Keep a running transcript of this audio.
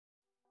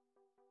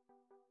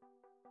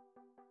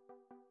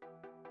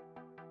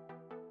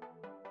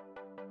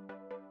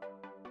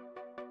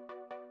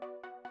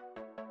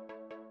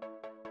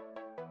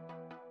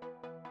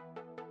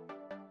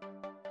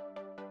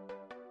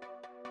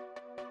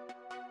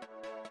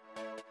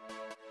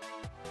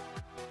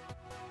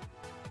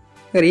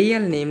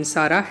Real name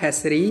Sara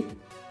Hesri.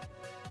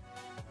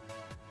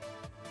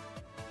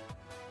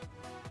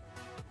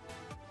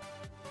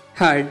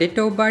 Her date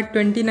of birth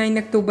 29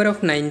 October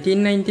of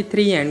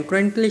 1993 and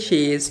currently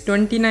she is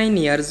 29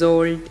 years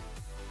old.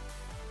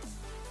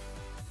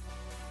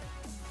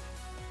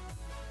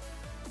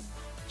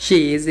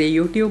 She is a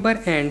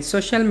YouTuber and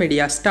social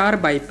media star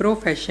by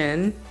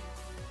profession.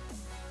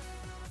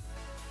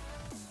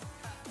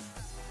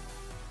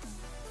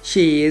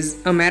 She is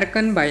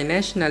American by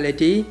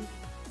nationality.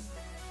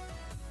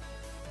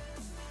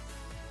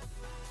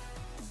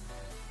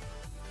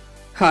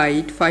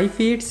 Height 5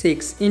 feet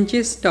 6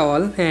 inches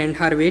tall and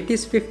her weight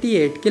is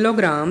 58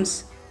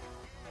 kilograms.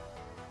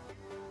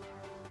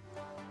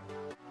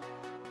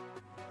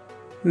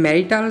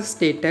 Marital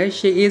status,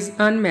 she is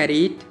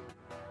unmarried.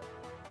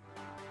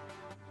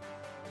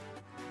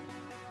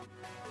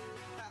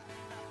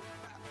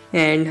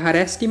 And her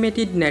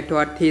estimated net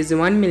worth is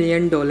 $1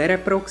 million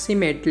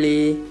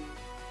approximately.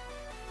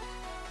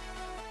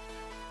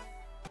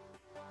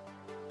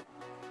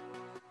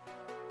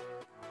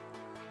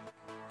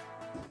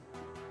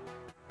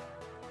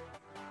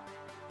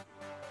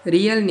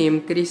 Real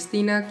name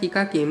Christina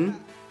Kika Kim.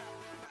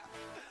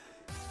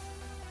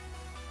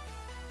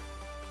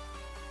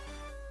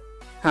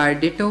 Her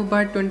date of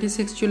birth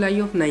 26 July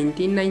of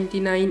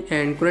 1999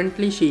 and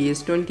currently she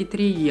is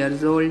 23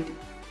 years old.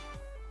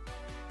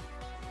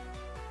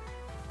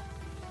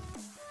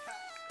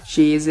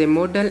 She is a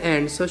model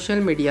and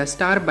social media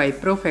star by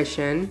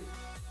profession.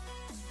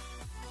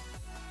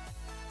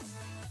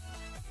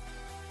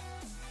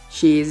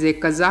 She is a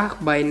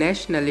Kazakh by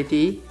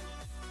nationality.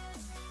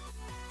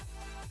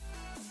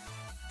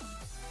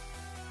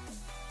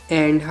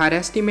 And her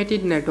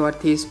estimated net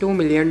worth is $2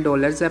 million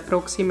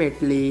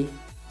approximately.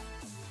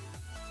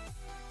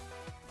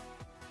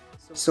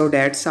 So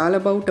that's all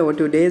about our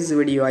today's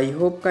video. I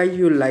hope guys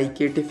you like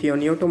it. If you're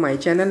new to my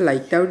channel,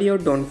 like the video,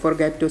 don't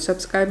forget to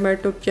subscribe my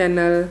YouTube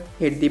channel.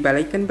 Hit the bell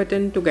icon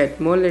button to get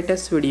more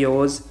latest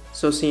videos.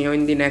 So see you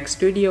in the next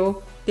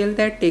video. Till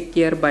that, take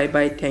care. Bye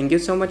bye. Thank you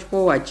so much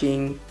for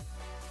watching.